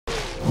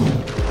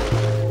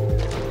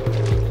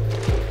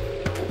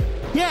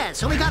Yeah,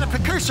 so we got a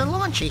precursor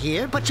launcher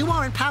here, but you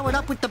aren't powered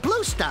up with the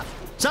blue stuff.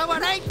 So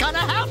it ain't gonna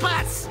help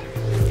us!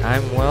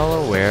 I'm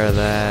well aware of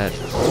that.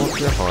 Hold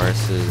your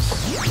horses.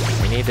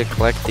 We need to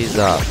collect these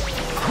up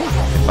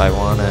if I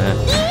wanna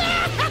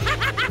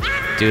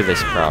do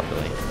this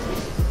properly.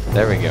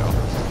 There we go.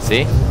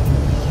 See?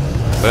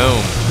 Boom.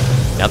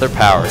 Another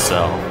power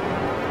cell.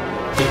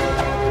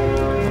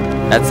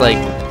 That's like,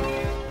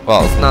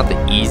 well, it's not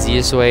the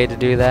easiest way to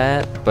do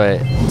that, but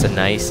it's a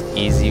nice,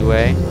 easy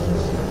way.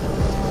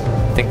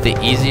 I think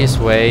the easiest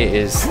way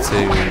is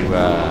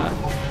to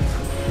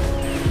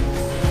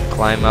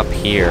climb up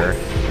here.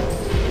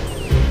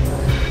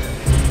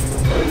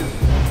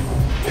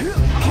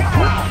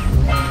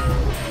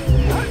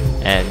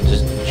 And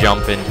just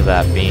jump into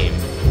that beam.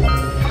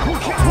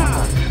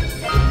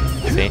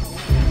 See?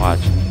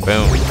 Watch.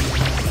 Boom.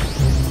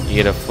 You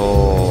get a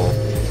full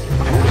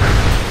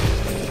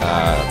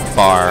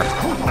bar.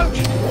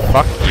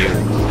 Fuck you,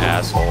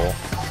 asshole.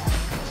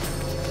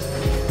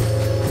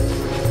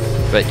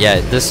 But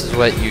yeah, this is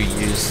what you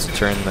use to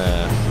turn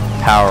the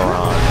power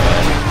on.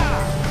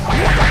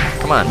 But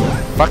come on.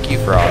 Fuck you,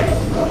 frog.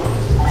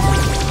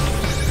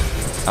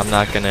 I'm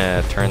not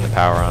gonna turn the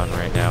power on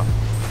right now.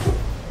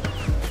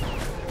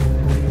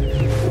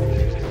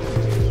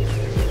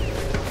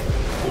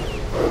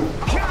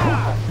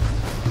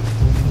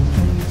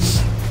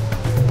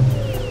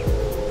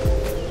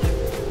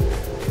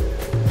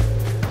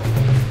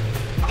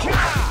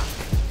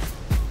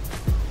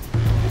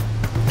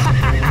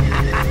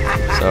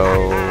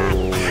 So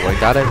I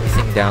got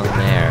everything down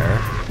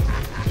there.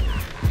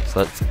 So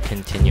let's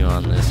continue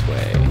on this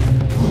way.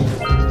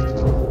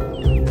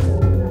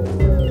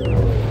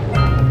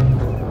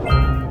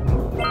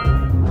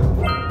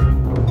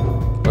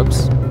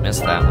 Whoops,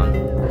 missed that one.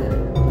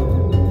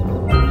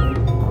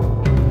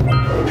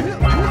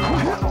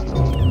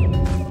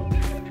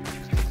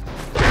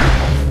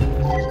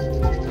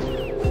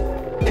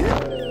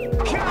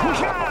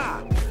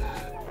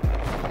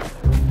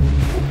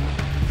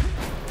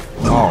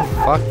 Oh,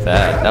 fuck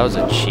that. That was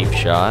a cheap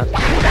shot.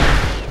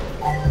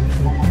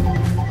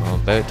 I'm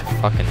about to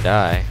fucking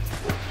die.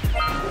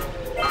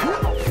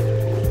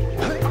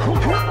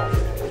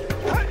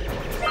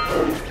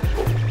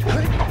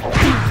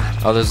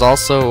 Oh, there's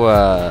also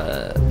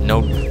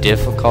no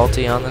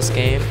difficulty on this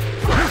game.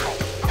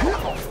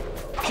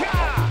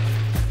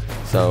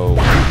 So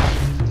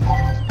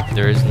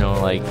there is no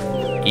like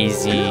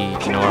easy,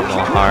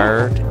 normal,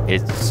 hard.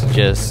 It's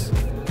just,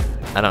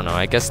 I don't know,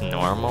 I guess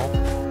normal?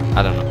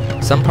 I don't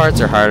know. Some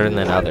parts are harder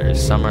than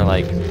others. Some are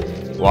like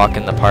walk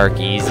in the park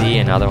easy,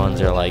 and other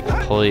ones are like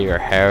pull your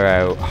hair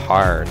out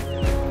hard.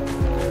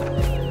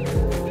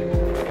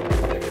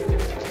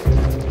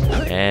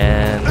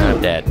 And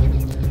I'm dead.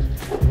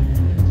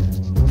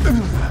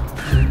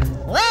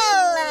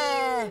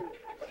 Well,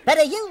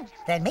 better you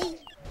than me.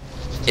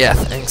 Yeah,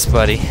 thanks,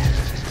 buddy.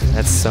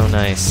 That's so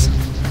nice.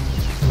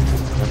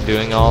 I'm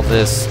doing all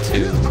this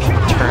to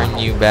turn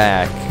you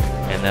back,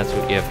 and that's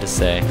what you have to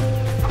say.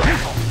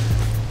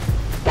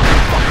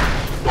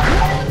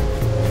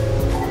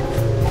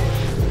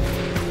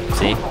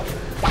 See?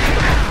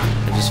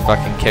 I just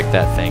fucking kicked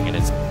that thing and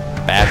it's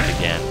back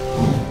again.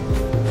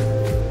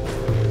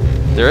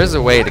 There is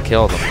a way to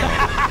kill them though.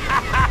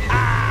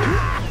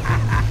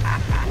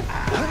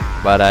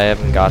 But I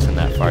haven't gotten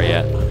that far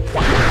yet.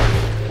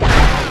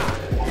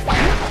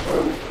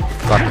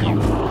 Fuck you.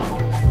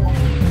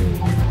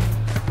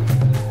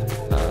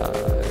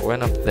 I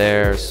went up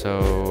there,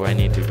 so I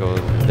need to go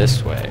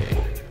this way.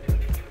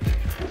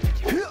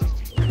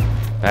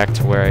 Back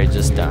to where I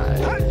just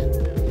died.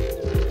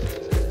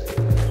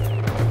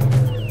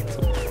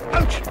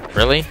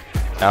 Really?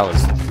 That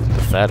was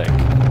pathetic.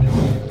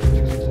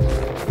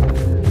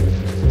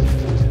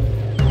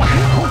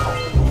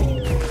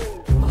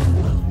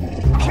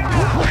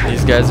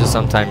 These guys are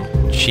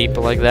sometimes cheap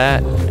like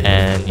that,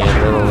 and you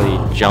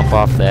literally jump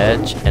off the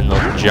edge and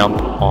they'll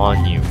jump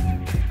on you.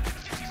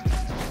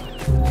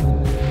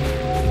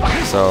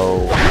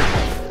 So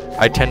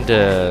I tend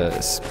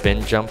to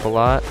spin jump a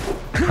lot.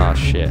 Oh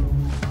shit.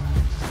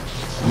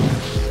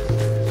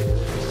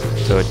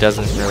 So it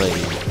doesn't really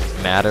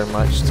matter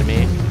much to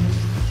me.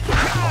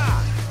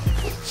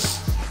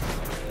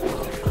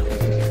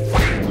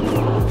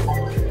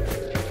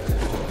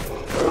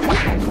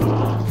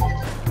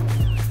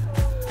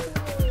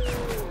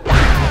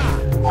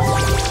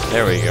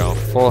 There we go,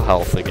 full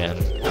health again.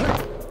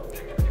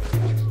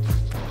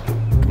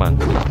 Come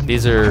on,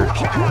 these are,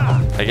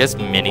 I guess,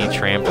 mini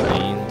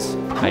trampolines,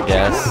 I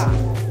guess.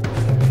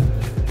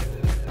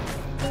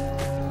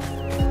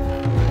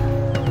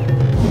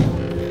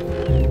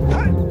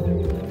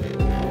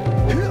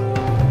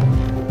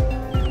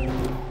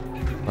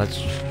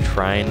 Let's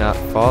try and not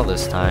fall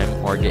this time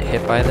or get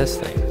hit by this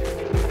thing.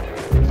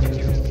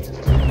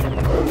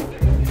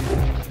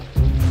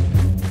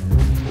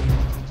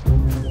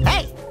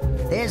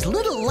 There's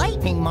little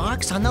lightning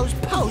marks on those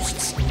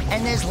posts,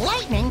 and there's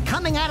lightning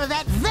coming out of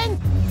that vent.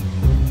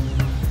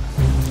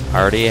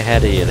 Already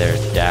ahead of you there,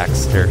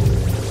 daxter.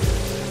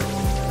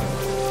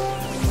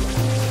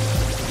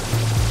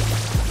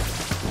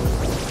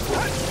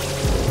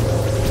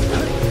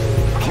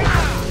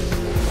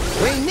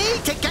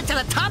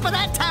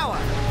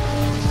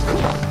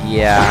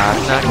 Yeah,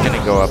 I'm not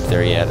gonna go up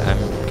there yet. I'm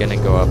gonna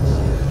go up...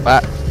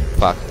 Ah,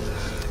 fuck.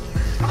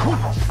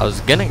 I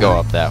was gonna go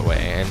up that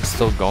way. I'm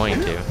still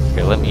going to.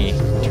 Here, let me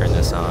turn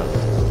this on.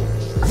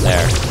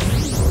 There.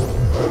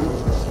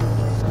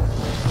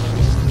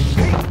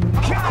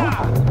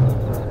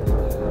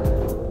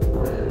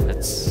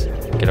 Let's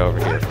get over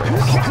here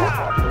first.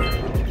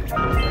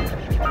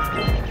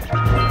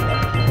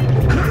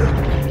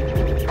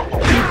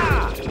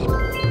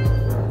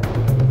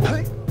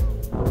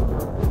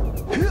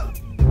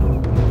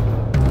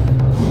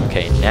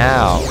 Okay,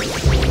 now we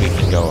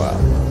can go up.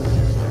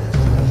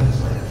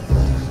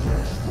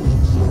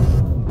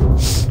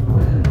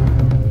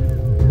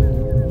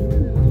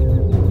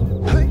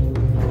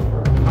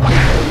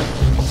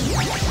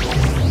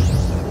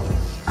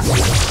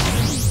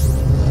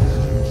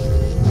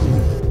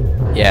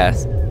 Yeah,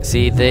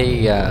 see,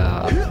 they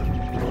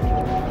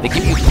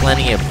give you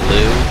plenty of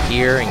blue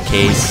here in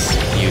case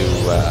you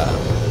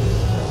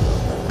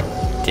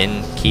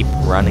didn't keep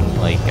running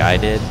like I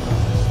did.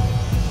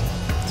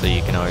 So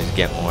you can always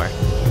get more.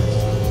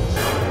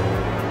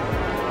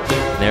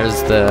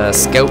 There's the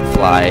scout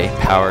fly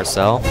power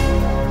cell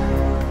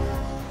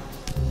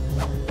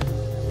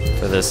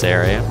for this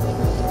area.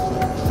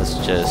 Let's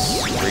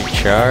just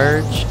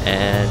recharge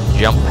and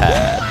jump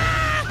pad.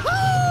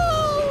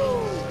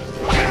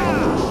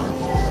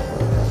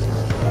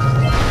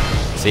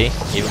 See?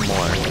 Even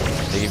more.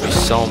 They give you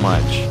so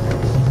much.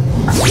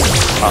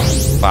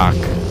 Oh, fuck.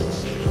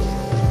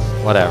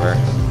 Whatever.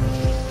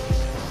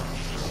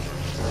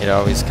 It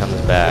always comes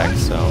back,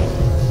 so...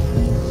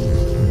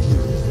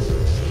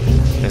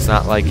 It's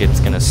not like it's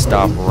gonna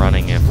stop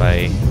running if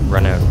I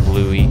run out of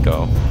blue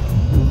eco.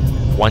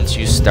 Once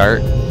you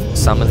start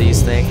some of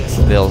these things,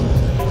 they'll...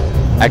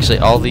 Actually,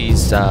 all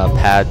these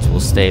pads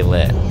will stay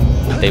lit.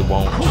 They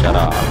won't shut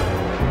off.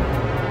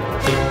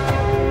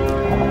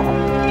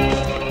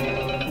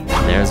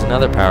 There's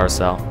another power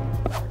cell.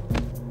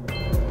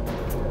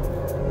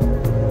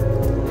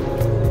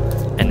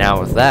 And now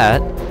with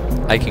that,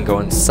 I can go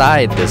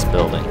inside this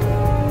building.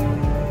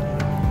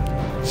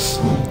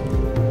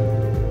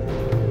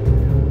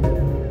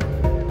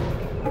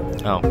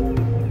 Oh,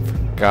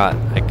 forgot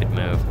I could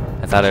move.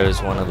 I thought it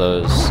was one of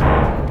those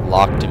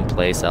locked in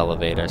place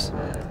elevators.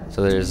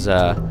 So there's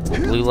a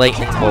blue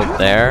lightning bolt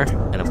there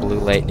and a blue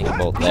lightning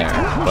bolt there,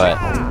 but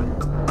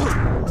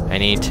I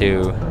need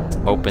to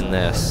open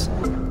this.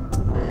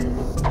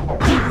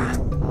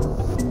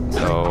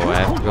 So I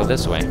have to go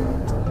this way.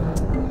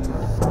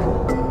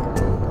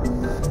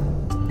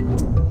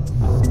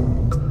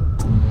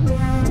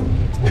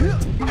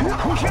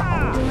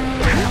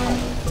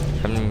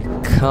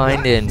 I'm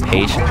kinda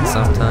impatient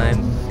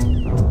sometimes,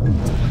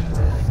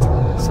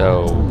 so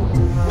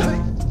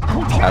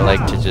I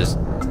like to just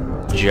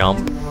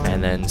jump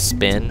and then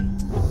spin.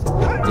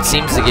 It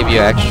seems to give you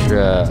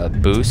extra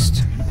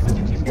boost,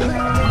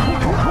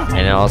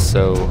 and it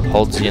also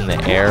holds you in the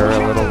air a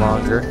little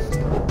longer.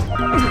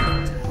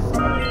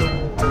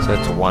 So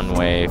that's one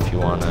way if you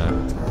want to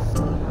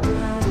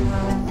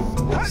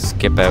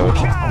skip out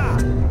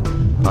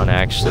on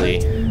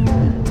actually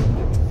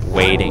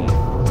waiting.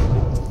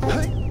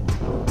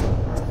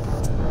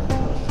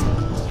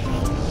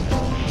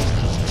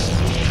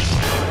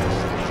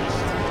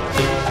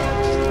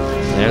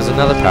 There's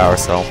another power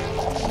cell.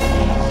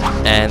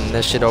 And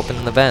this should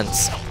open the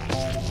vents.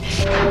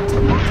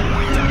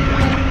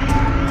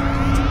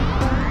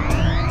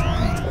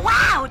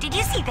 Wow, did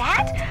you see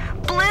that?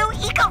 Blue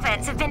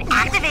eco-vents have been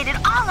activated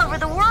all over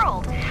the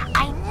world.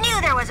 I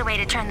knew there was a way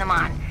to turn them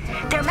on.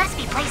 There must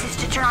be places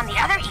to turn on the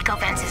other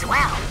eco-vents as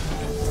well.